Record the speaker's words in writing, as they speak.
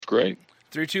great.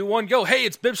 3, 2, 1, go. Hey,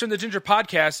 it's Bibster and the Ginger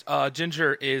podcast.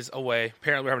 Ginger is away.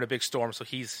 Apparently, we're having a big storm, so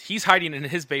he's hiding in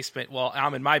his basement while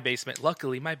I'm in my basement.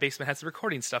 Luckily, my basement has the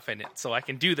recording stuff in it, so I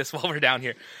can do this while we're down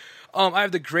here. I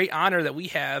have the great honor that we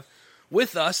have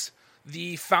with us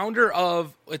the founder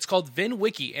of, it's called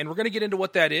VinWiki, and we're going to get into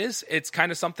what that is. It's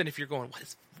kind of something, if you're going, what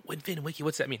is VinWiki?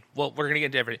 What's that mean? Well, we're going to get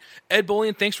into everything. Ed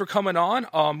Bolian, thanks for coming on.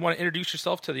 Want to introduce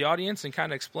yourself to the audience and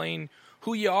kind of explain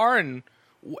who you are and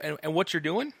what you're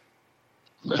doing?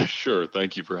 Sure.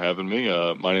 Thank you for having me.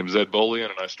 My name is Ed Bolian,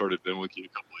 and I started VinWiki a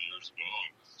couple of years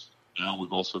ago. Now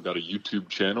we've also got a YouTube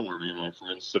channel where me and my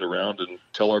friends sit around and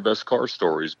tell our best car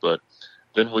stories. But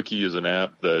VinWiki is an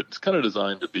app that's kind of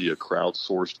designed to be a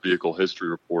crowdsourced vehicle history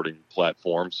reporting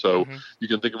platform. So you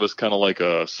can think of us kind of like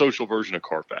a social version of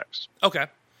Carfax. Okay.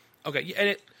 And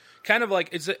it kind of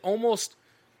like, it almost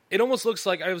looks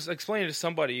like, I was explaining to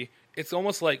somebody, it's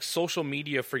almost like social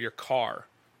media for your car.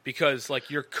 Because,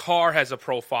 like, your car has a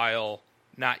profile,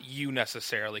 not you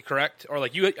necessarily, correct? Or,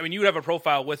 like, you would have a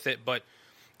profile with it, but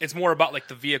it's more about, like,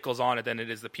 the vehicles on it than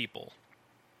it is the people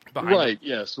behind it. Right,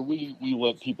 yeah. So we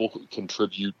let people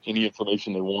contribute any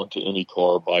information they want to any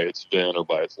car by its VIN or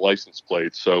by its license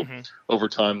plate. So over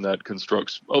time, that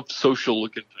constructs a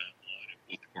social-looking timeline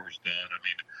of what the car's done. I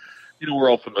mean,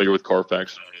 we're all familiar with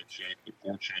Carfax and AutoCheck, but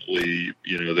fortunately,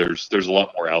 there's a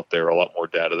lot more out there, a lot more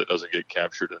data that doesn't get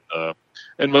captured,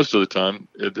 and most of the time,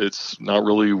 it's not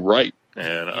really right.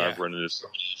 And I've run into some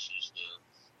issues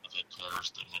there. I've had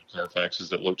cars that had Carfaxes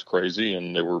that looked crazy,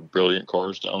 and they were brilliant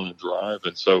cars to own and drive.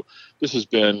 And so this has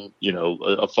been,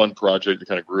 a fun project that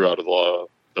kind of grew out of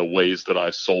the ways that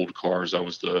I sold cars. I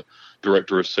was the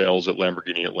director of sales at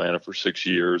Lamborghini Atlanta for 6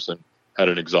 years, and had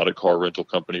an exotic car rental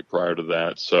company prior to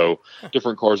that. So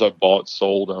different cars I've bought,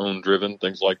 sold, owned, driven,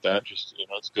 things like that. Just,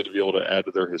 it's good to be able to add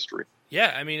to their history.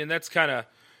 Yeah, I mean, and that's kind of,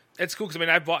 it's cool because,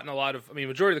 I've bought in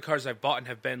majority of the cars I've bought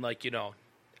have been like,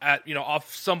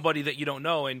 off somebody that you don't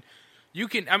know. And you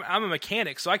can, I'm a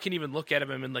mechanic, so I can even look at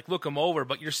them and like look them over,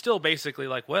 but you're still basically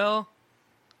like, well,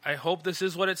 I hope this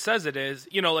is what it says it is.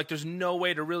 Like there's no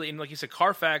way to really, and like you said,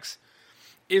 Carfax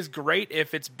is great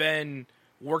if it's been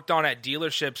worked on at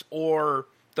dealerships or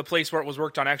the place where it was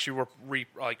worked on actually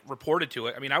reported to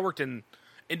it. I worked in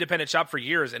independent shop for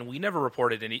years and we never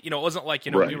reported any, it wasn't like,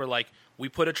 Right. We were like, we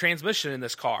put a transmission in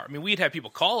this car. We'd have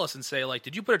people call us and say like,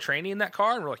 did you put a tranny in that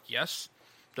car? And we're like, yes.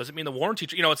 Doesn't mean the warranty,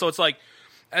 so it's like,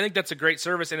 I think that's a great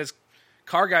service. And as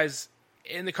car guys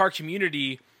in the car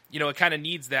community, it kind of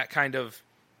needs that kind of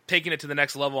taking it to the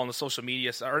next level on the social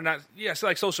media side, or not. Yeah. So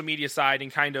like social media side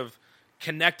and kind of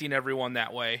connecting everyone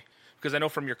that way. Because I know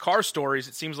from your car stories,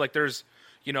 it seems like there's,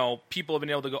 people have been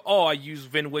able to go, oh, I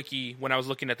used VinWiki when I was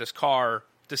looking at this car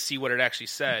to see what it actually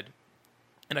said.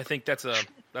 And I think that's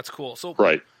cool. So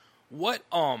right. What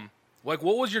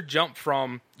was your jump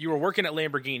from, you were working at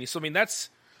Lamborghini. So,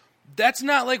 that's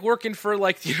not like working for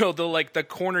like, the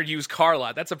corner used car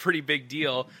lot. That's a pretty big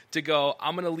deal to go,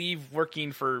 I'm going to leave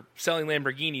working for selling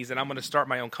Lamborghinis and I'm going to start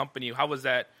my own company. How was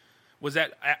that? Was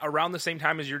that around the same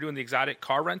time as you're doing the exotic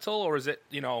car rental, or is it,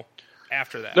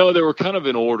 after that? No, they were kind of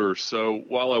in order. So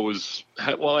while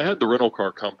I had the rental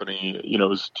car company, it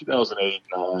was 2008,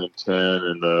 9, 10,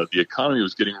 and the economy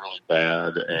was getting really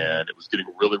bad, and it was getting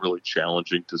really, really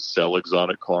challenging to sell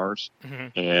exotic cars.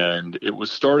 And it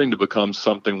was starting to become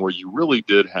something where you really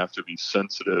did have to be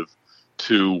sensitive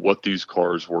to what these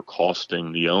cars were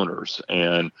costing the owners.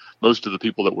 And most of the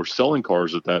people that were selling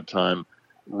cars at that time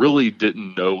really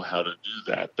didn't know how to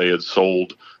do that. They had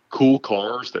sold cool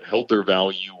cars that held their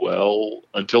value well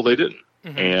until they didn't.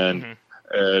 And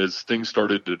as things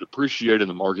started to depreciate and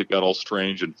the market got all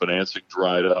strange and financing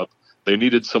dried up, they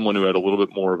needed someone who had a little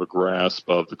bit more of a grasp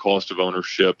of the cost of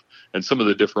ownership and some of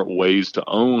the different ways to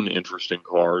own interesting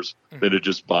cars than to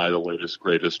just buy the latest,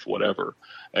 greatest, whatever.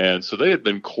 And so they had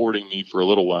been courting me for a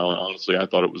little while. And honestly, I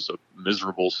thought it was a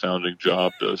miserable sounding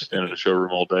job to stand in a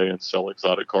showroom all day and sell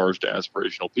exotic cars to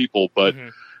aspirational people. But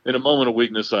in a moment of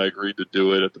weakness, I agreed to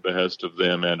do it at the behest of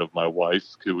them and of my wife,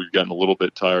 who we'd gotten a little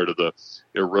bit tired of the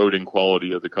eroding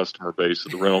quality of the customer base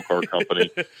of the rental car company.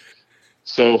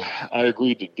 So I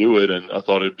agreed to do it, and I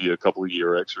thought it'd be a couple of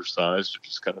year exercise to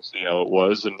just kind of see how it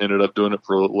was, and ended up doing it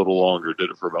for a little longer.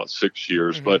 Did it for about 6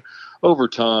 years. But over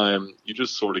time, you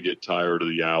just sort of get tired of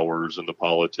the hours and the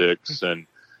politics. And,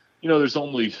 there's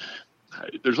only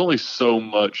so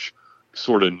much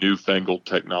sort of newfangled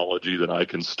technology that I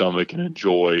can stomach and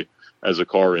enjoy as a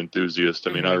car enthusiast.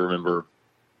 I remember,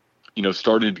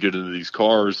 starting to get into these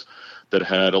cars that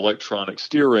had electronic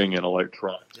steering and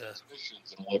electronic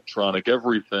transmissions and electronic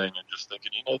everything, and just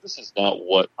thinking, this is not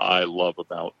what I love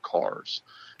about cars.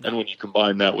 And when you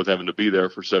combine that with having to be there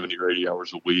for 70 or 80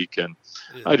 hours a week, and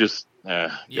I just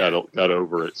got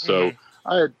over it. So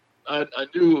I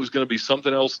knew it was going to be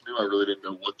something else new. I really didn't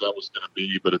know what that was going to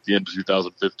be, but at the end of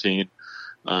 2015,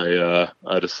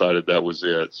 I decided that was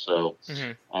it. So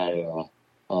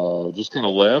I just kind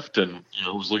of left, and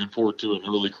was looking forward to an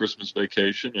early Christmas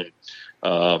vacation,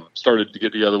 and started to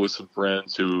get together with some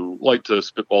friends who like to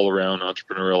spitball around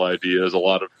entrepreneurial ideas. A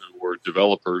lot of who were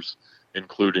developers,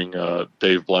 including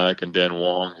Dave Black and Dan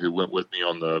Wong, who went with me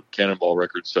on the Cannonball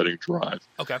record-setting drive.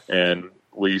 Okay. And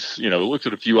we, looked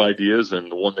at a few ideas, and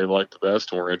the one they liked the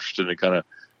best and were interested in kind of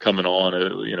coming on,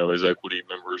 as equity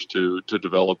members to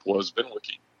develop was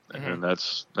VinWiki. And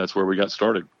that's where we got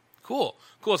started. Cool.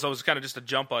 So it was kind of just a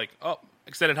jump, like,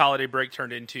 extended holiday break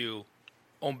turned into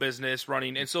own business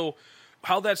running. And so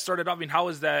how that started off, I mean, how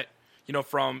was that,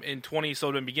 from in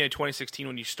the beginning of 2016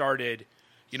 when you started,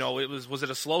 was it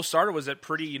a slow start, or was it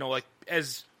pretty, like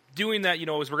as doing that,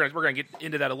 as we're going to get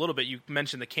into that a little bit. You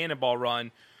mentioned the Cannonball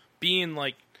run being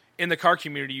like in the car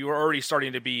community, you were already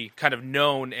starting to be kind of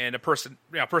known and a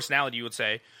personality, you would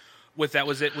say. With that,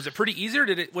 was it pretty easy, or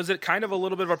was it kind of a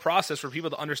little bit of a process for people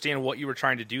to understand what you were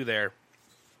trying to do there?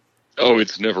 Oh,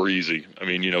 it's never easy. I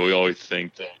mean, we always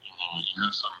think that you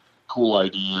have some cool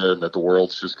idea and that the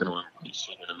world's just going to embrace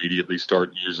it and immediately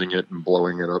start using it and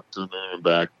blowing it up to the moon and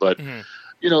back. But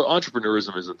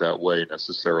entrepreneurism isn't that way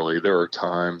necessarily. There are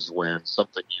times when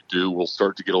something you do will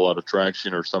start to get a lot of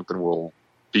traction, or something will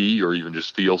be or even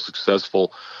just feel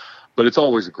successful. But it's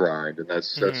always a grind, and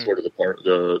that's sort of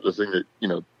the thing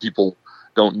that people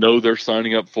don't know they're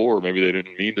signing up for. Maybe they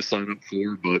didn't mean to sign up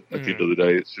for, but at the end of the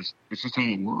day, it's just how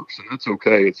it works, and that's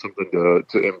okay. It's something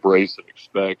to embrace and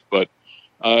expect. But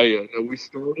we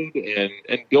started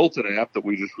and built an app that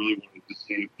we just really wanted to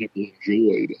see if people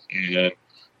enjoyed, and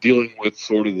dealing with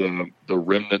sort of the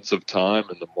remnants of time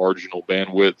and the marginal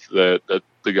bandwidth that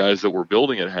the guys that were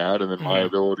building it had, and then my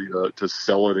ability to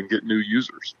sell it and get new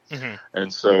users.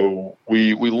 And so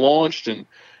we launched and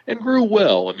grew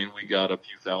well. I mean, we got a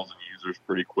few thousand users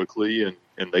pretty quickly,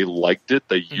 and they liked it.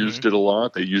 They used it a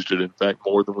lot. They used it, in fact,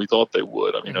 more than we thought they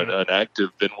would. I mean, an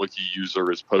active VinWiki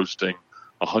user is posting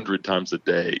 100 times a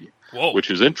day,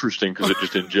 which is interesting because it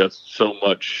just ingests so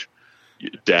much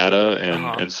data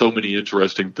and so many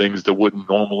interesting things that wouldn't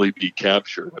normally be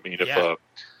captured. I mean,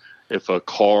 if a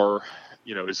car,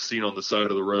 is seen on the side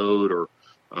of the road, or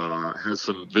has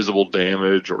some visible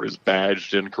damage, or is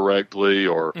badged incorrectly,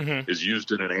 or is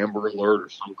used in an Amber Alert or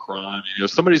some crime,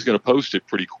 somebody's going to post it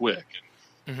pretty quick.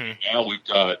 And now we've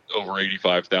got over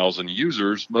 85,000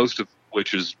 users, most of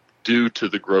which is due to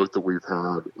the growth that we've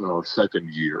had in our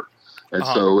second year. And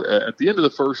so at the end of the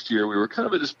first year, we were kind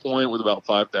of at this point with about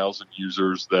 5,000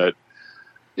 users that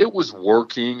it was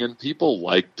working and people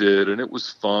liked it and it was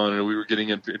fun and we were getting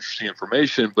interesting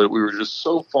information, but we were just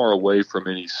so far away from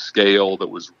any scale that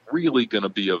was really going to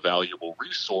be a valuable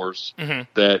resource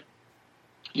that,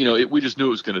 we just knew it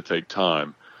was going to take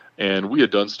time. And we had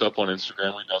done stuff on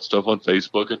Instagram, we'd done stuff on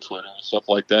Facebook and Twitter and stuff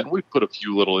like that. And we put a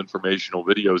few little informational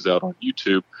videos out on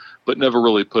YouTube, but never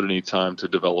really put any time to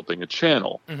developing a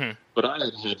channel. But I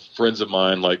had friends of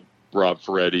mine like Rob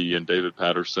Ferretti and David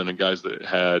Patterson and guys that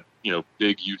had,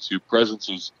 big YouTube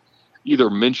presences either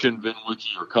mention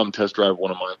VinWiki or come test drive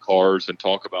one of my cars and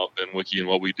talk about VinWiki and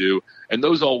what we do. And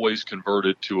those always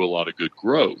converted to a lot of good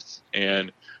growth.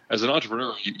 And as an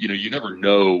entrepreneur, you never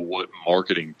know what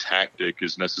marketing tactic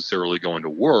is necessarily going to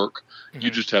work.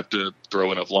 You just have to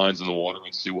throw enough lines in the water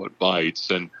and see what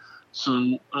bites. And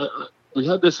so we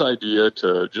had this idea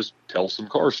to just tell some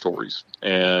car stories.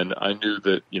 And I knew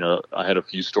that, I had a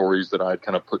few stories that I'd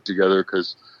kind of put together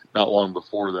because not long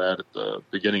before that, at the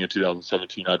beginning of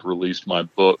 2017, I'd released my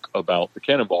book about the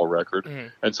Cannonball record.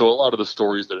 And so a lot of the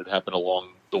stories that had happened along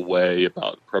the way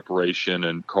about preparation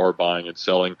and car buying and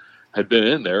selling had been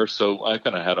in there. So I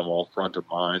kind of had them all front of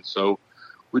mind. So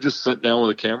we just sat down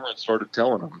with a camera and started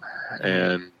telling them,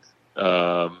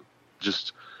 and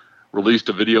just released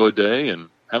a video a day and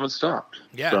haven't stopped.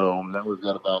 So now we've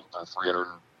got about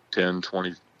 310,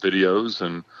 20 videos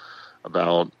and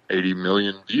about 80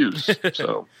 million views.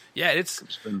 So it's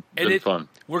been fun.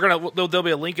 There'll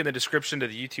be a link in the description to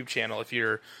the YouTube channel. If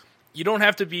you don't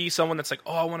have to be someone that's like,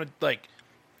 oh, I want to like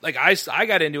I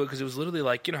got into it because it was literally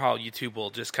like, how YouTube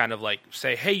will just kind of like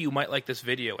say, hey, you might like this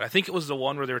video. And I think it was the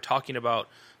one where they were talking about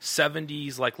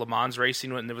 70s like Le Mans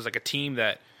racing, and there was like a team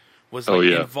that was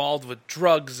involved with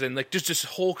drugs and like just this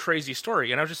whole crazy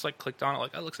story. And I was just like clicked on it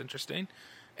like, that looks interesting.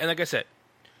 And like I said,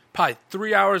 probably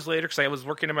 3 hours later, because I was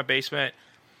working in my basement,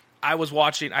 I'd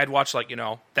watched like,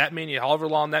 that many, however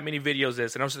long that many videos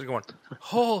is, and I was just going,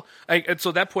 oh, and so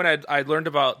at that point I learned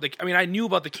about, I knew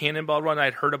about the Cannonball Run,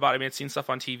 I'd heard about it, I'd seen stuff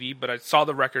on TV, but I saw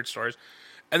the record stores,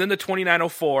 and then the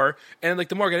 2904, and like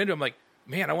the more I got into it, I'm like,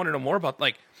 man, I want to know more about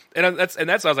and that's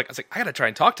I was like, I gotta try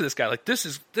and talk to this guy. Like this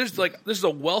is a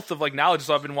wealth of like knowledge.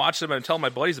 So I've been watching him and telling my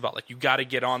buddies about, like, you got to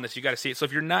get on this, you got to see it. So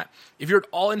if you're at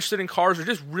all interested in cars or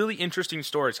just really interesting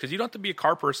stories, because you don't have to be a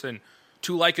car person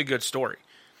to like a good story.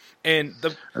 And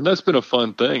that's been a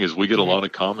fun thing, is we get a lot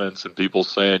of comments and people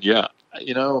saying, yeah, I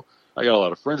got a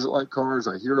lot of friends that like cars.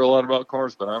 I hear a lot about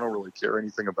cars, but I don't really care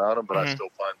anything about them. But I still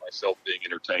find myself being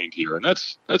entertained here, and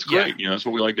that's great. Yeah. That's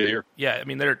what we like to hear. Yeah, I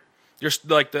mean, you're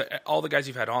like all the guys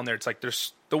you've had on there. It's like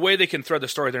there's the way they can thread the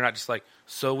story. They're not just like,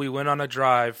 so we went on a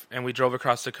drive and we drove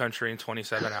across the country in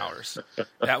 27 hours.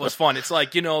 That was fun. It's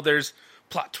like, there's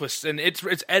plot twists, and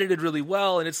it's edited really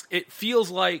well, and it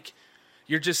feels like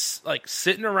you're just like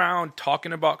sitting around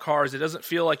talking about cars. It doesn't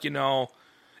feel like,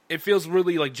 it feels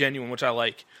really like genuine, which I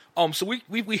like. So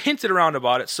we hinted around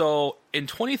about it. So in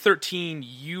 2013,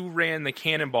 you ran the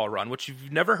Cannonball Run, which if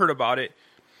you've never heard about it,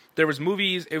 there was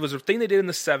movies. It was a thing they did in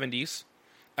the 70s.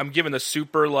 I'm giving the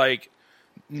super like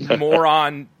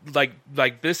moron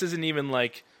like this isn't even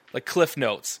like Cliff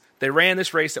Notes. They ran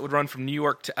this race that would run from New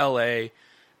York to LA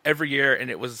every year, and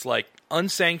it was like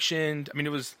unsanctioned. I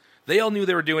mean, they all knew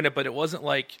they were doing it, but it wasn't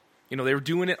like, they were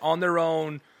doing it on their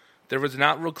own. There was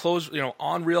not real close,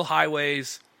 on real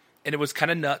highways, and it was kind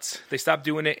of nuts. They stopped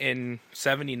doing it in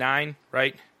 79,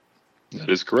 right? That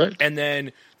is correct. And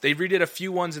then they redid a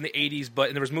few ones in the 80s,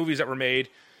 but there was movies that were made,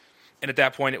 and at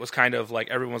that point it was kind of like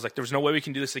everyone was like, there's no way we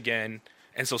can do this again.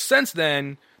 And so since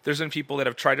then, there's been people that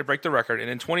have tried to break the record, and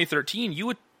in 2013,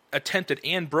 you attempted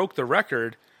and broke the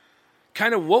record.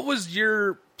 Kind of what was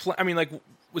your plan? I mean, like,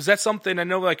 was that something, I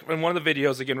know, like, in one of the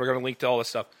videos, again, we're going to link to all this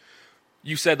stuff,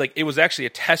 you said, like, it was actually a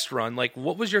test run. Like,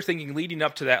 what was your thinking leading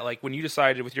up to that? Like, when you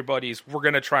decided with your buddies, we're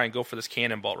going to try and go for this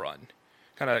Cannonball Run?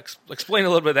 Kind of explain a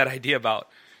little bit of that idea about,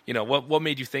 what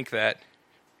made you think that?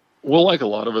 Well, like a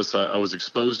lot of us, I was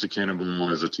exposed to Cannonball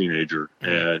as a teenager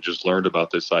and just learned about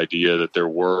this idea that there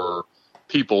were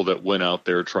people that went out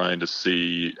there trying to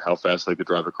see how fast they could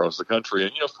drive across the country.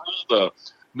 And, for all the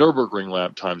Nürburgring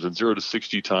lap times and 0 to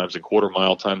 60 times and quarter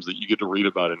mile times that you get to read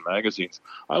about in magazines,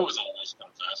 I was always kind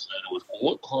of fascinated with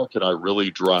what car could I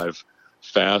really drive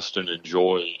fast and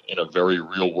enjoy in a very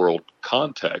real world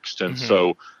context. And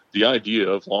so the idea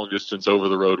of long distance over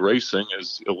the road racing,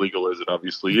 as illegal as it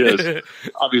obviously is,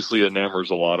 obviously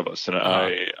enamors a lot of us. And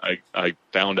I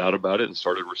found out about it and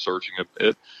started researching a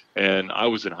bit. And I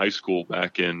was in high school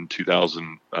back in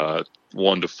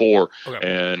 2001 to 4.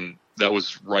 And that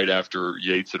was right after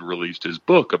Yates had released his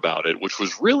book about it, which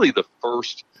was really the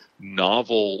first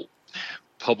novel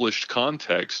published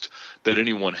context that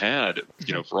anyone had,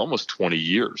 for almost 20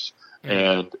 years.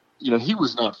 And, he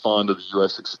was not fond of the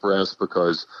U.S. Express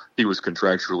because he was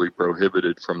contractually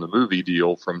prohibited from the movie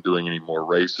deal from doing any more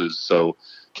races. So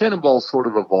Cannonball sort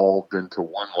of evolved into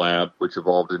one lab, which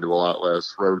evolved into a lot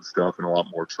less road stuff and a lot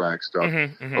more track stuff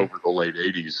over the late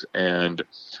 80s. And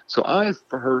so I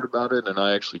heard about it, and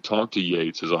I actually talked to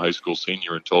Yates as a high school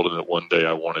senior and told him that one day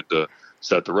I wanted to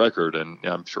set the record. And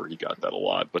I'm sure he got that a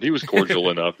lot, but he was cordial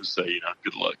enough to say,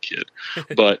 good luck, kid.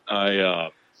 But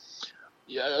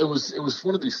it was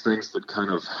one of these things that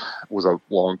kind of was a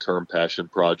long-term passion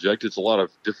project. It's a lot of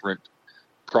different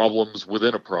problems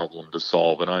within a problem to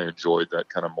solve, and I enjoyed that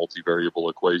kind of multivariable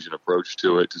equation approach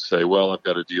to it, to say, well, I've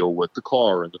got to deal with the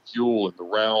car and the fuel and the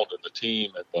route and the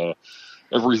team and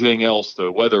everything else, the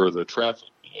weather, the traffic,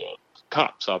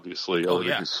 cops, obviously,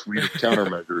 a suite of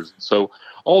countermeasures. And so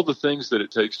all the things that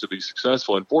it takes to be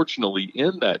successful. Unfortunately,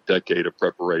 in that decade of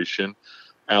preparation,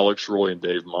 Alex Roy and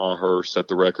Dave Maher set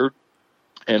the record,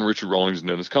 and Richard Rawlings and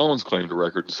Dennis Collins claimed the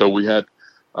record. And so we had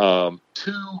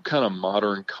two kind of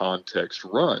modern context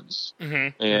runs.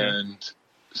 And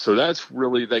so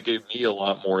that gave me a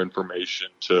lot more information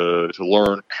to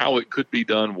learn how it could be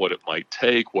done, what it might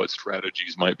take, what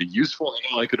strategies might be useful, and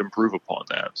how I could improve upon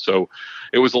that. So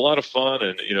it was a lot of fun,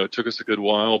 and it took us a good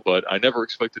while, but I never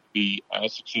expected to be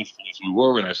as successful as we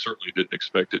were, and I certainly didn't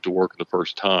expect it to work the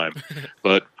first time.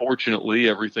 But fortunately,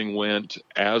 everything went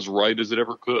as right as it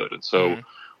ever could. And so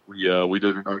we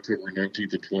did it October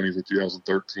 19th and 20th of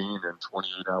 2013 in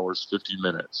 28 hours, 50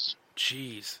 minutes.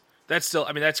 Jeez. That's still,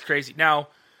 that's crazy. Now,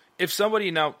 if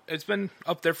somebody, it's been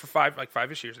up there for 5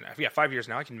 years now. Yeah, 5 years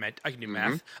now. I can do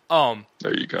math.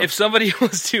 There you go. If somebody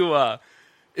was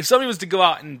to go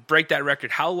out and break that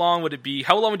record, how long would it be?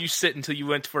 How long would you sit until you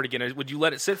went for it again? Would you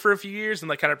let it sit for a few years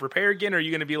and kind of prepare again? Or are you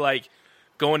going to be like,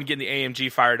 going and getting the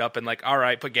AMG fired up and like, all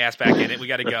right, put gas back in it. We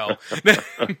got to go.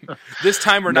 This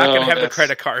time we're not going to have the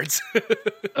credit cards.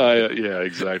 Yeah,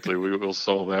 exactly. We will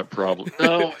solve that problem.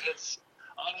 No, it's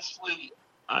honestly,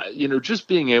 just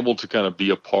being able to kind of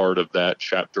be a part of that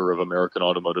chapter of American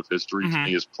automotive history to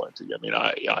me is plenty. I mean,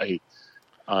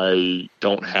 I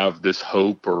don't have this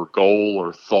hope or goal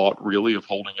or thought really of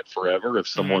holding it forever. If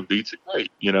someone beats it,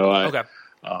 great. Okay.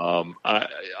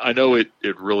 I know it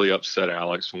really upset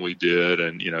Alex when we did,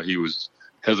 and he was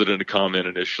hesitant to comment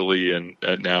initially, and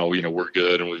now we're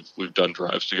good, and we've done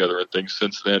drives together and things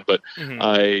since then. But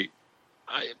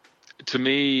to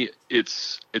me,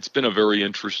 it's been a very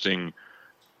interesting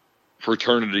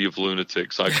fraternity of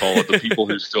lunatics. I call it, the people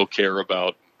who still care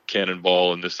about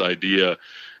Cannonball and this idea.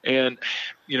 And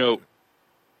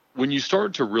when you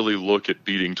start to really look at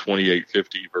beating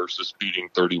 2850 versus beating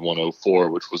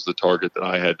 3104, which was the target that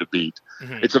I had to beat,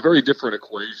 it's a very different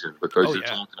equation, because you're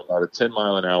talking about a 10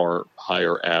 mile an hour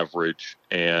higher average,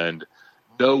 and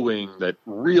knowing that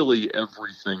really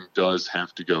everything does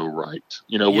have to go right.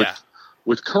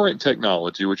 With current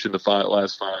technology, which in the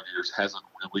last 5 years hasn't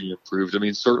really improved. I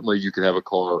mean, certainly you could have a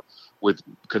car with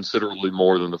considerably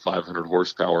more than the 500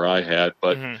 horsepower I had,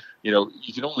 but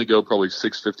you can only go probably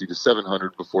 650 to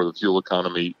 700 before the fuel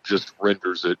economy just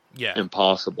renders it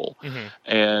impossible.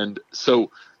 And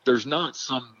so there's not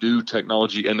some new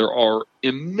technology, and there are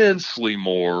immensely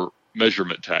more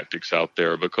measurement tactics out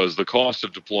there, because the cost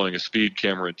of deploying a speed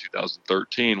camera in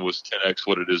 2013 was 10x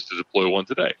what it is to deploy one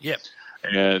today.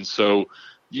 And so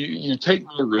you take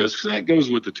more risks. That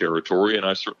goes with the territory, and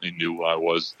I certainly knew who I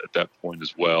was at that point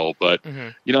as well. But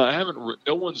I haven't.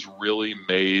 No one's really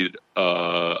made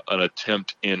an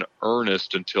attempt in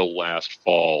earnest until last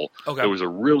fall. There was a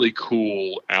really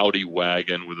cool Audi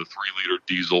wagon with a 3-liter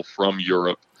diesel from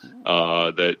Europe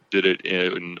that did it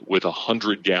with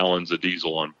 100 gallons of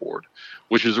diesel on board,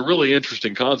 which is a really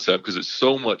interesting concept because it's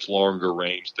so much longer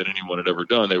range than anyone had ever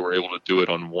done. They were able to do it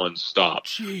on one stop.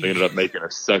 They ended up making a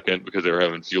second because they were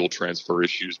having fuel transfer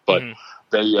issues, but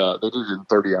they did it in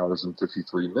 30 hours and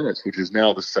 53 minutes, which is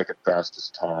now the second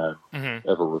fastest time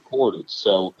ever recorded.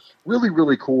 So really,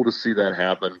 really cool to see that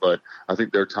happen. But I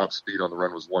think their top speed on the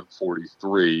run was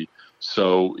 143.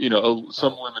 So,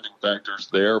 some limiting factors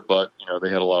there, but they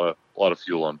had a lot of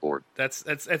fuel on board. That's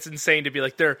insane to be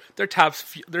like their top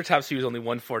speed was only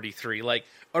 143. Like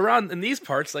around in these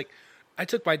parts, like I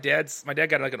took my dad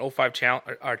got like an 05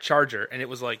 Charger, and it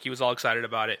was like he was all excited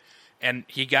about it, and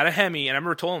he got a Hemi, and I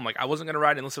remember telling him like I wasn't going to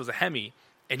ride it unless it was a Hemi,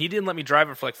 and he didn't let me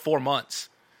drive it for like 4 months.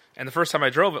 And the first time I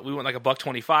drove it, we went like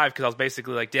 $125 because I was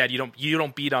basically like, Dad, you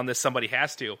don't beat on this. Somebody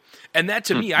has to. And that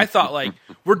to me, I thought like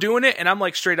we're doing it, and I'm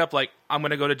like straight up like I'm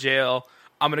gonna go to jail.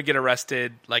 I'm gonna get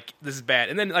arrested. Like this is bad.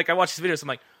 And then like I watched these videos, I'm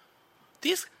like,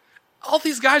 all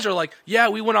these guys are like, yeah,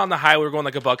 we went on the highway, we're going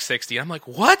like $160. I'm like,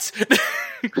 what?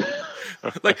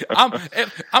 Like I'm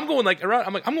going like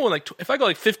around. I'm going like if I go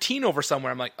like 15 over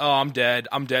somewhere, I'm like, oh, I'm dead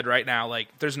right now. Like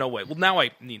there's no way. Well, now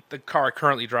the car I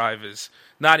currently drive is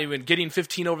not even getting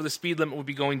 15 over the speed limit. Would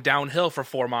be going downhill for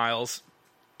 4 miles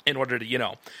in order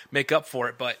to make up for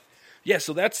it. But yeah,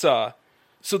 so that's so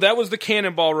that was the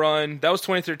Cannonball run. That was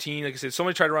 2013. Like I said,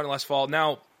 somebody tried to run it last fall.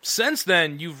 Now since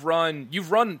then, you've run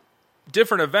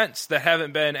different events that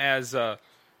haven't been as well.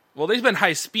 They've been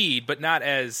high speed, but not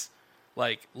as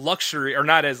like luxury, or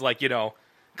not as like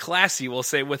classy, we'll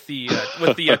say, with the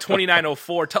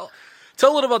 2904. Tell a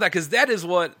little about that, because that is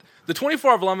what the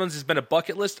 24 of Lemons has been a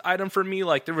bucket list item for me.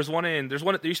 Like there used to be one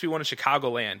in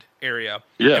Chicagoland area,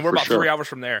 and we're about 3 hours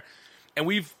from there, and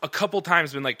we've a couple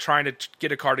times been like trying to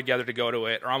get a car together to go to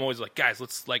it, or I'm always like, guys,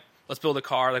 let's build a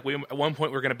car. Like at one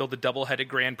point we were going to build the double-headed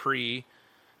Grand Prix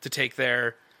to take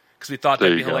there, because we thought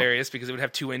that'd be hilarious, because it would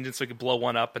have 2 engines, so we could blow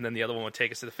one up and then the other one would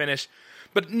take us to the finish.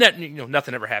 But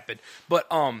nothing ever happened. But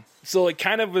so it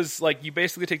kind of was like you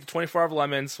basically take the 24 of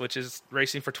Lemons, which is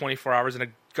racing for 24 hours in a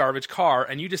garbage car,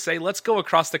 and you just say, let's go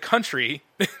across the country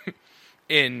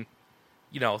in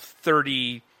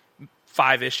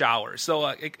 35-ish hours. So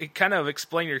it kind of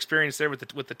explain your experience there with the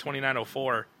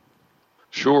 2904.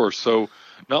 Sure. So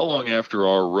not long after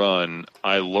our run,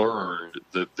 I learned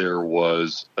that there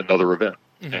was another event.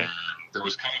 And there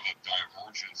was kind of a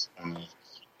divergence of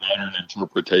modern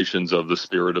interpretations of the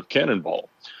spirit of Cannonball.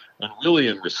 And really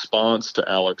in response to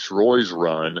Alex Roy's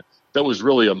run, that was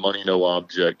really a money no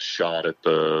object shot at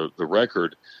the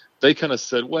record. They kind of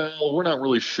said, well, we're not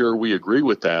really sure we agree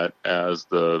with that as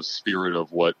the spirit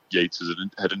of what Yates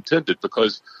had intended.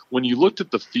 Because when you looked at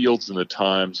the fields and the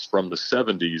times from the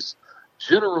 70s,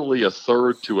 generally a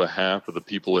third to a half of the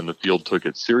people in the field took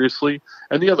it seriously,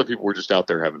 and the other people were just out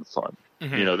there having fun.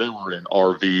 They were in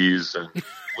RVs and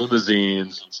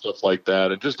limousines and stuff like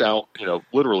that, and just out,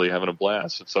 literally having a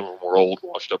blast. And some of them were old,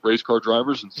 washed-up race car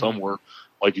drivers, and some were,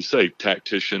 like you say,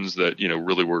 tacticians that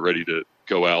really were ready to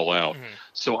go all out.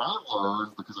 So I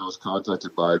learned, because I was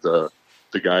contacted by the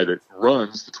guy that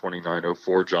runs the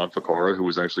 2904, John Ficarra, who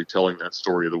was actually telling that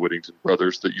story of the Whittington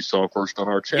brothers that you saw first on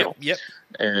our channel. Yep.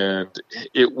 And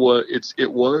it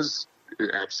was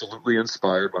absolutely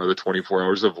inspired by the 24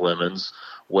 Hours of Lemons,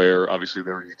 where obviously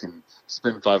there you can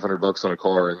spend $500 on a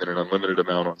car and then an unlimited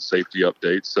amount on safety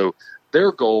updates. So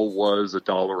their goal was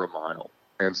 $1 a mile.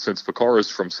 And since Ficarra is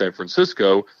from San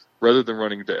Francisco, rather than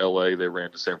running to LA, they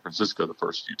ran to San Francisco the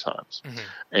first few times.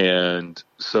 And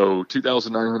so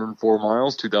 2,904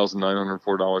 miles,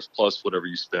 $2,904 plus whatever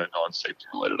you spend on safety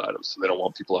related items. So they don't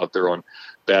want people out there on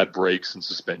bad brakes and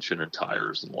suspension and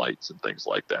tires and lights and things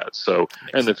like that. So,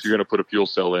 and if you're going to put a fuel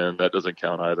cell in, that doesn't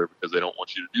count either, because they don't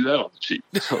want you to do that on the cheap.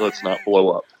 So let's not blow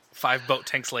up. 5 boat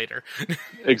tanks later.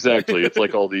 Exactly. It's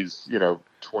like all these,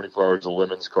 24 Hours of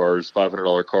Lemons cars,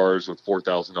 $500 cars with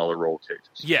 $4,000 roll cages.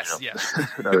 Yes.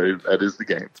 That is the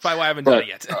game. That's probably why I haven't done it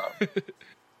yet.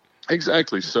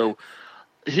 Exactly. So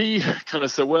he kind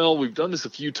of said, well, we've done this a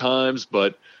few times,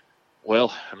 but,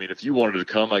 well, I mean, if you wanted to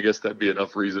come, I guess that'd be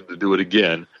enough reason to do it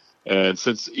again. And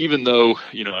since, even though,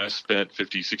 I spent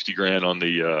 50, 60 grand on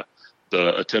the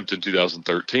attempt in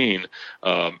 2013,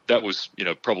 that was,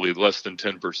 probably less than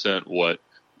 10% what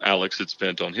Alex had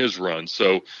spent on his run.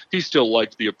 So he still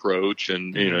liked the approach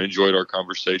and, enjoyed our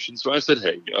conversation. So I said,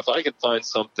 hey, if I can find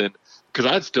something, because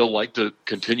I'd still like to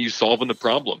continue solving the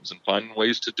problems and finding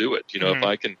ways to do it. If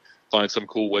I can find some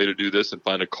cool way to do this and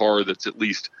find a car that's at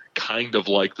least kind of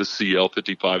like the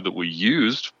CL55 that we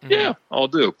used, yeah, I'll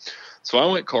do. So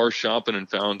I went car shopping and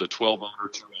found a 12-owner,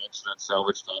 2-accident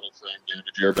salvage title frame,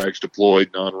 damage airbags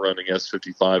deployed, non-running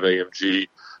S55 AMG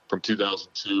from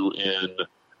 2002 in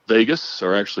Vegas,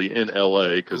 or actually in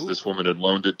LA, because this woman had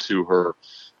loaned it to her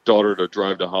daughter to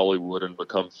drive to Hollywood and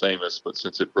become famous. But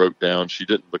since it broke down, she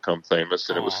didn't become famous,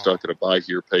 and it was stuck at a buy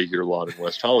here, pay here lot in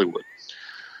West Hollywood.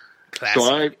 Classic.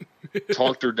 So I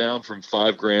talked her down from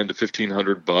 $5,000 to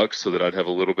 $1,500 so that I'd have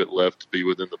a little bit left to be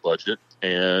within the budget.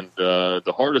 And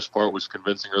the hardest part was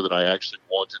convincing her that I actually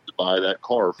wanted to buy that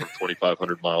car from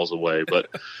 2,500 miles away. But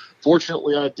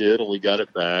fortunately I did, and we got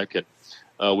it back, and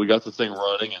we got the thing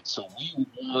running. And so we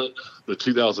won the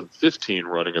 2015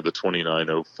 running of the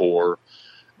 2904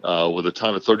 with a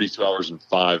time of 32 hours and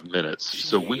 5 minutes. Jeez.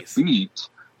 So we beat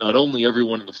not only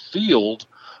everyone in the field,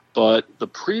 but the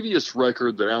previous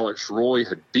record that Alex Roy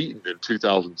had beaten in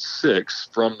 2006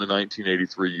 from the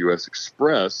 1983 U.S.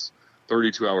 Express,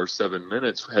 32 hours, 7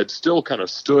 minutes, had still kind of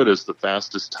stood as the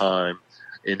fastest time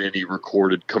in any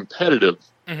recorded competitive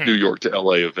New York to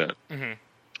L.A. event.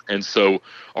 And so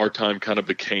our time kind of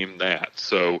became that.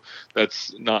 So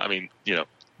that's not, I mean,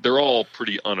 they're all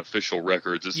pretty unofficial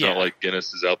records. It's not like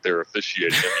Guinness is out there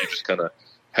officiating them. You just kind of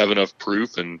have enough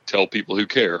proof and tell people who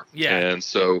care. Yeah. And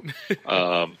so,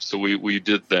 so we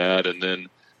did that. And then,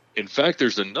 in fact,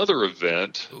 there's another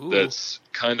event that's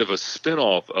kind of a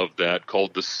spinoff of that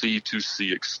called the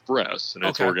C2C Express. And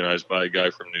it's organized by a guy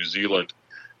from New Zealand.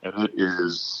 And it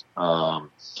is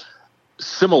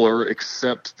similar,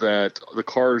 except that the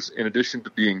cars, in addition to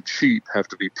being cheap, have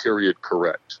to be period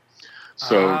correct.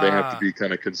 So they have to be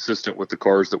kind of consistent with the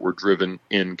cars that were driven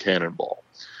in Cannonball.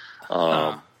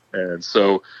 And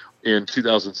so in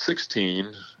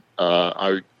 2016,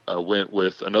 I went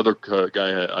with another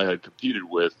guy I had competed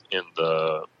with in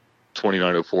the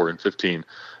 2904 and 15,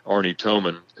 Arnie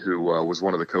Toman, who was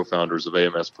one of the co-founders of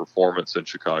AMS Performance in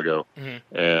Chicago.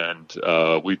 And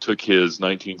we took his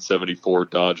 1974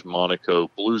 Dodge Monaco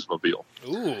Bluesmobile.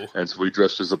 And so we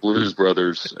dressed as the Blues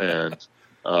Brothers and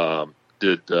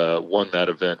won that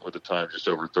event with a time just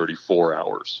over 34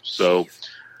 hours. So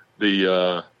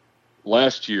the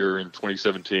last year in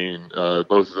 2017,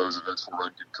 both of those events were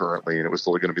run concurrently, and it was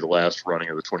still going to be the last running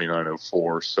of the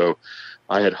 2904. So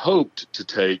I had hoped to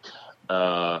take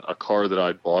a car that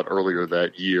I'd bought earlier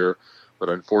that year, but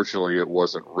unfortunately it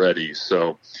wasn't ready.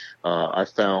 So I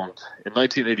found in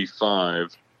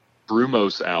 1985,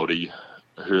 Brumos Audi,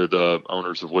 who the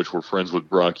owners of which were friends with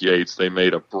Brock Yates, they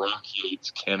made a Brock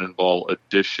Yates Cannonball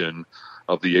edition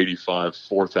of the 85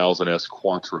 4000S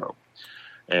Quattro.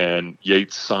 And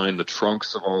Yates signed the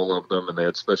trunks of all of them, and they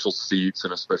had special seats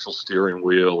and a special steering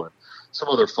wheel and some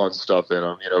other fun stuff in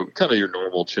them, kind of your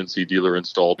normal Chintzy dealer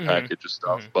installed package of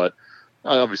stuff. But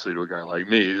obviously to a guy like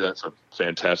me, that's a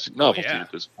fantastic novelty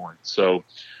at this point. So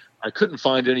I couldn't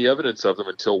find any evidence of them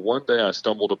until one day I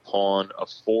stumbled upon a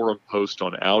forum post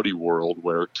on Audi World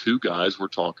where two guys were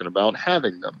talking about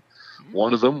having them.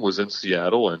 One of them was in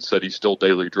Seattle and said he still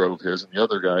daily drove his, and the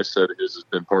other guy said his has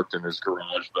been parked in his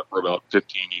garage for about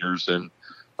 15 years in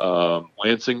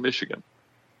Lansing, Michigan.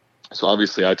 So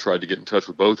obviously I tried to get in touch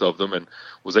with both of them and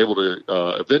was able to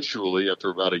eventually, after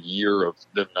about a year of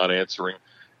them not answering,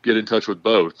 get in touch with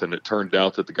both. And it turned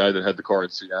out that the guy that had the car in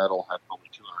Seattle had only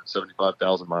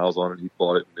 275,000 miles on it. He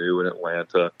bought it new in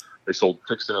Atlanta. They sold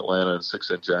 6 in Atlanta and 6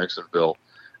 in Jacksonville.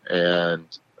 And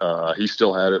he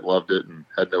still had it, loved it, and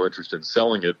had no interest in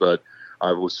selling it. But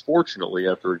I was fortunately,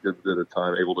 after a good bit of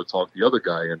time, able to talk the other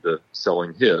guy into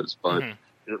selling his. But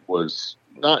it was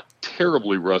not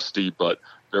terribly rusty, but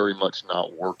very much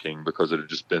not working because it had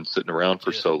just been sitting around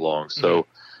for so long. So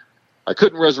I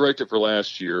couldn't resurrect it for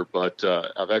last year, but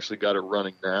I've actually got it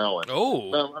running now. And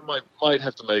I might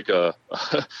have to make a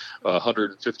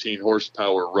 115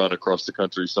 horsepower run across the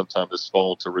country sometime this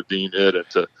fall to redeem it and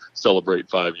to celebrate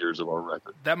 5 years of our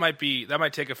record. That might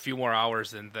take a few more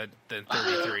hours than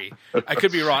 33. I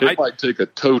could be wrong. It might take a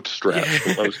tote strap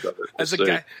for most of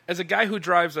it. As a guy who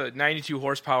drives a 92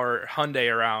 horsepower Hyundai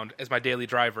around as my daily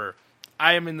driver,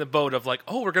 I am in the boat of like,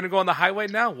 we're going to go on the highway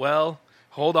now? Well,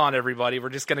 hold on, everybody. We're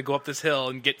just going to go up this hill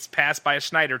and get passed by a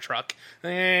Schneider truck.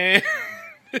 Yes.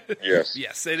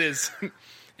 Yes, it is.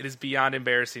 It is beyond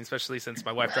embarrassing, especially since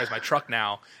my wife drives my truck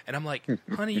now. And I'm like,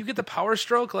 honey, you get the Power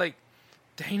Stroke? Like,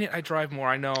 dang it, I drive more,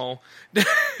 I know.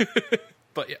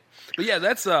 But yeah,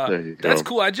 that's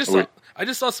cool. I just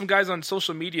saw some guys on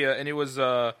social media, and it was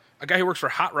a guy who works for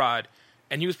Hot Rod,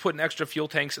 and he was putting extra fuel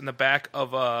tanks in the back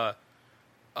of a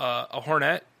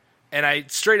Hornet. And I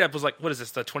straight up was like, what is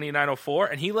this, the 2904?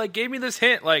 And he like gave me this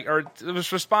hint, or it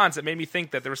was response that made me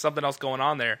think that there was something else going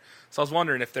on there. So I was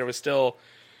wondering if there was still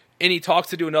any talks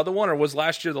to do another one, or was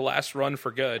last year the last run for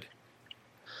good?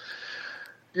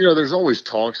 There's always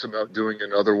talks about doing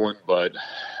another one, but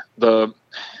they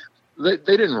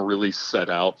didn't really set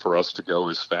out for us to go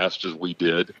as fast as we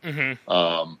did.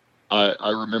 I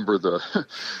remember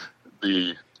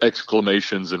the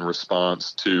exclamations in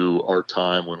response to our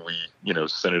time when we,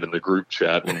 sent it in the group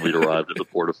chat when we'd arrived at the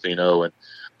Portofino, and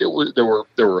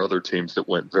there were other teams that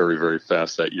went very, very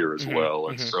fast that year as well.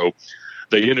 And so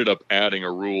they ended up adding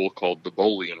a rule called the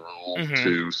Bolian rule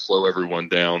to slow everyone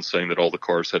down, saying that all the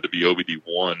cars had to be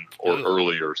OBD1 or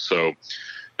earlier. So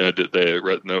they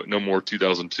no more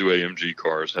 2002 AMG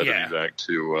cars had to be back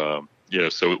to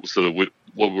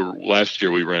last year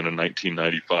we ran a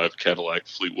 1995 Cadillac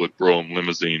Fleetwood Brougham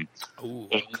limousine. Ooh,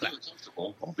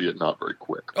 comfortable, albeit not very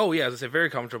quick. Oh yeah, I was gonna say very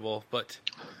comfortable, but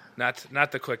not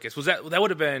the quickest. Was that would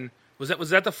have been was that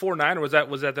the 4.9 or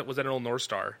was that an old North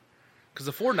Star? Because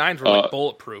the 4.9s were like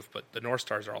bulletproof, but the North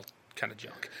Stars are all kind of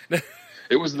junk.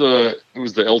 It was the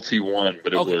LT1,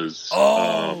 but it was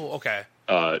okay.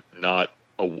 Not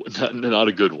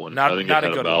a good one. Not I think not it a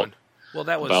had good one. Well,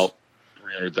 that was about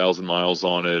 300,000 miles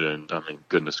on it, and I mean,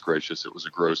 goodness gracious, it was a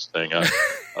gross thing. I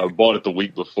bought it the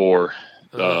week before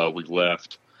we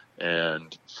left,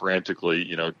 and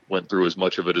frantically, went through as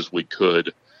much of it as we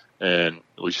could, and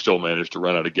we still managed to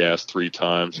run out of gas 3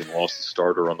 times and lost the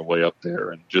starter on the way up there,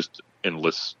 and just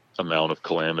endless amount of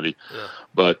calamity. Yeah.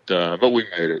 But we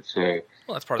made it. So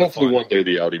that's part of the fun. Hopefully one day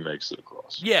the Audi makes it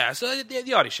across. Yeah, so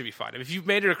the Audi should be fine. If you've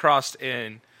made it across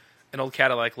in an old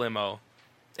Cadillac limo,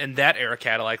 in that era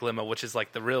Cadillac limo, which is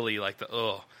like the really like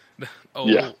the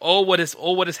what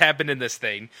has happened in this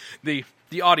thing? The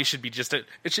Audi should be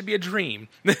it should be a dream.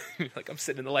 Like I'm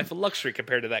sitting in the life of luxury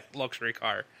compared to that luxury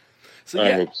car. So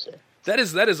I hope so. That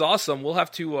is awesome. We'll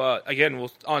have to again.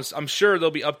 I'm sure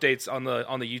there'll be updates on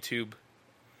the YouTube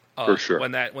for sure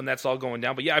when that's all going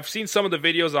down. But yeah, I've seen some of the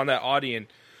videos on that Audi, and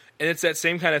it's that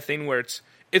same kind of thing where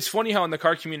it's funny how in the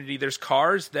car community there's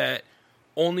cars that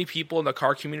only people in the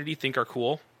car community think are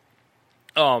cool.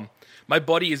 My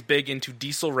buddy is big into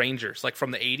diesel Rangers, like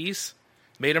from the 80s.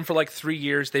 Made them for like 3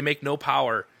 years. They make no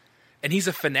power, and he's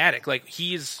a fanatic. Like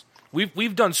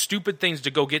we've done stupid things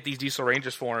to go get these diesel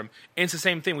Rangers for him. And it's the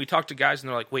same thing. We talk to guys, and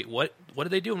they're like, "Wait, what? What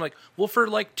did they do?" I'm like, "Well, for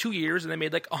like 2 years, and they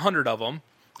made like 100 of them.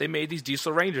 They made these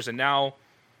diesel Rangers, and now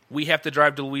we have to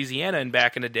drive to Louisiana and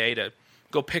back in the day to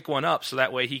go pick one up, so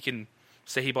that way he can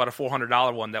say he bought a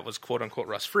 $400 one that was quote unquote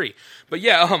rust free." But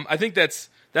yeah, I think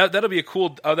that'll be a cool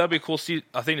thing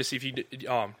to see if you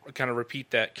kind of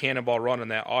repeat that cannonball run on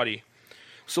that Audi.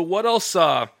 So what else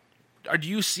do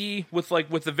you see with the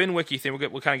VinWiki thing?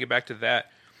 We'll kind of get back to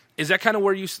that. Is that kind of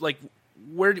where you like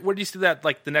where do you see that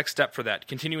like the next step for that?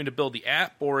 Continuing to build the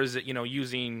app, or is it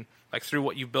using like through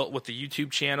what you've built with the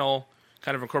YouTube channel,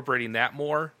 kind of incorporating that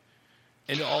more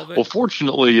into all of it? Well,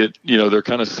 fortunately, they're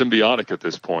kind of symbiotic at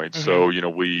this point. Mm-hmm. So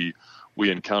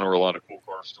we encounter a lot of cool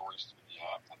car stories through the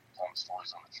app, and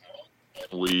stories on the channel,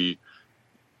 and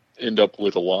end up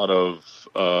with a lot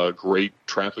of great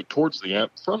traffic towards the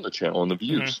app from the channel and the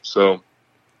views. Mm-hmm. So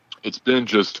it's been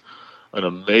just an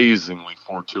amazingly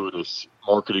fortuitous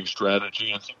marketing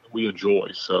strategy and something we enjoy.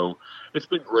 So it's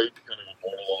been great to kind of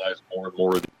immortalize more and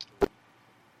more of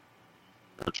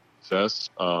the success.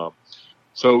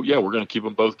 So yeah, we're going to keep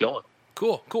them both going.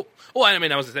 Cool. Well, I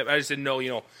mean, I just didn't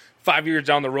know, 5 years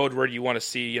down the road where you want to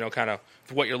see, kind of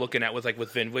what you're looking at with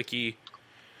VinWiki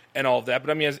and all of that.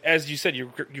 But I mean, as you said,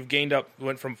 you've gained up,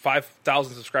 went from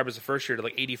 5,000 subscribers the first year to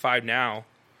like 85 now.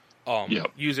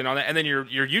 Using on that, and then your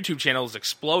YouTube channel has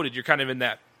exploded. You're kind of in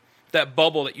that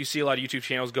bubble that you see a lot of YouTube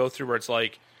channels go through, where it's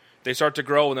like they start to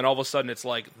grow, and then all of a sudden it's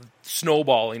like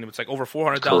snowballing. It's like over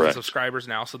 400,000 subscribers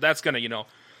now. So that's gonna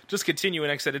just continue. And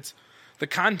like I said, it's the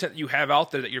content you have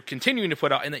out there that you're continuing to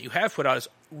put out and that you have put out is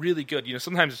really good.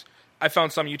 Sometimes I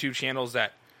found some YouTube channels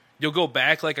that you'll go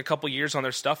back like a couple years on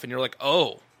their stuff, and you're like,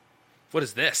 oh, what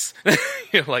is this?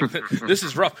 This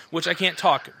is rough. Which I can't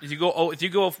talk. If you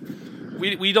go,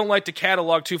 we don't like to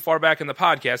catalog too far back in the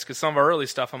podcast because some of our early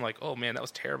stuff, I'm like, oh man, that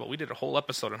was terrible. We did a whole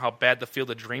episode on how bad the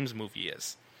Field of Dreams movie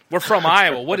is. We're from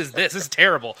Iowa. What is this? This is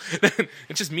terrible.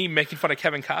 It's just me making fun of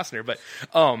Kevin Costner.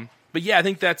 But yeah, I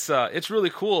think that's it's really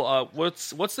cool.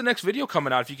 What's the next video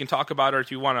coming out? If you can talk about it, or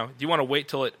if you want to wait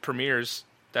till it premieres,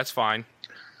 that's fine.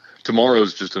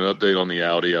 Tomorrow's just an update on the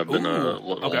Audi. I've been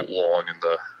long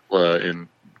in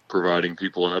providing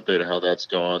people an update of how that's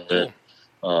gone.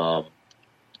 Cool.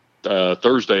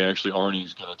 Thursday, actually,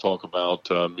 Arnie's going to talk about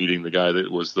meeting the guy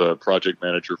that was the project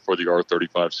manager for the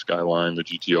R35 Skyline, the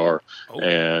GTR,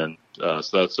 and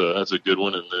so that's a good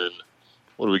one. And then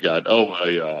what do we got? Oh,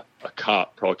 a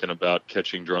cop talking about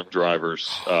catching drunk drivers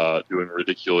doing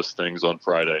ridiculous things on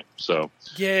Friday. So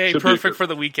yay, perfect for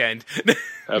the weekend.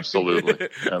 Absolutely.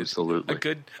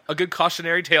 A good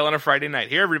cautionary tale on a Friday night.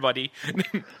 Here, everybody,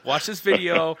 watch this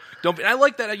video. I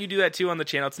like that how you do that too on the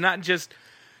channel. It's not just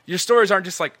your stories aren't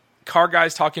just like car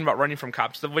guys talking about running from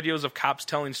cops. The videos of cops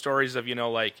telling stories of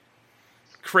like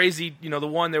crazy. The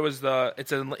one there was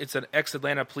it's an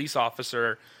ex-Atlanta police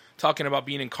officer talking about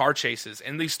being in car chases,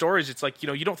 and these stories. It's like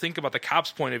you don't think about the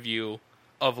cop's point of view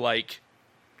of like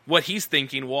what he's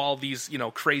thinking while these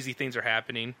crazy things are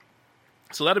happening.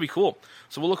 So that'll be cool.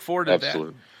 So we'll look forward to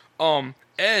that.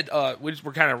 Ed,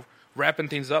 we're kind of wrapping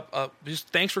things up. Just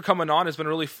thanks for coming on. It's been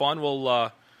really fun.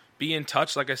 We'll be in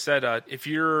touch. Like I said, if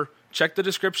you're check the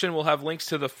description, we'll have links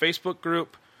to the Facebook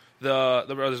group,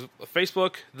 the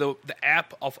Facebook, the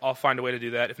app. I'll find a way to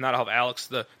do that. If not, I'll have Alex.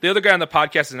 The other guy on the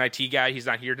podcast is an IT guy. He's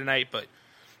not here tonight, but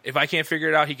if I can't figure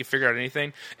it out, he can figure out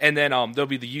anything. And then there'll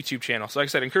be the YouTube channel. So like I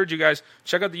said, I encourage you guys,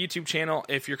 check out the YouTube channel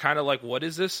if you're kind of like, what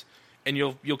is this? And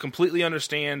you'll completely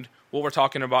understand what we're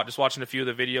talking about just watching a few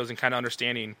of the videos and kind of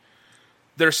understanding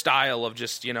their style of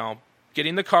just,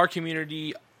 getting the car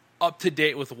community up to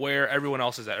date with where everyone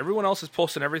else is at. Everyone else is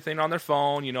posting everything on their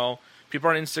phone, people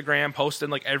on Instagram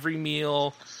posting like every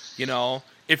meal,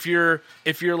 If you're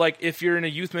in a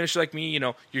youth ministry like me,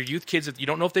 your youth kids, you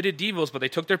don't know if they did Devos, but they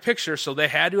took their picture, so they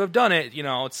had to have done it,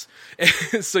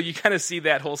 it's so you kind of see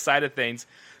that whole side of things.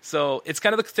 So it's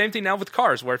kind of the same thing now with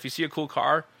cars, where if you see a cool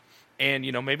car, and,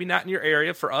 maybe not in your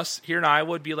area, for us here in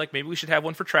Iowa, it'd be like maybe we should have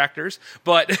one for tractors.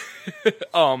 But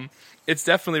it's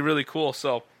definitely really cool.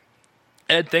 So,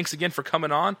 Ed, thanks again for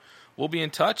coming on. We'll be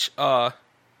in touch.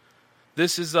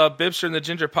 This is Bibster and the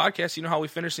Ginger Podcast. You know how we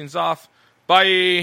finish things off. Bye.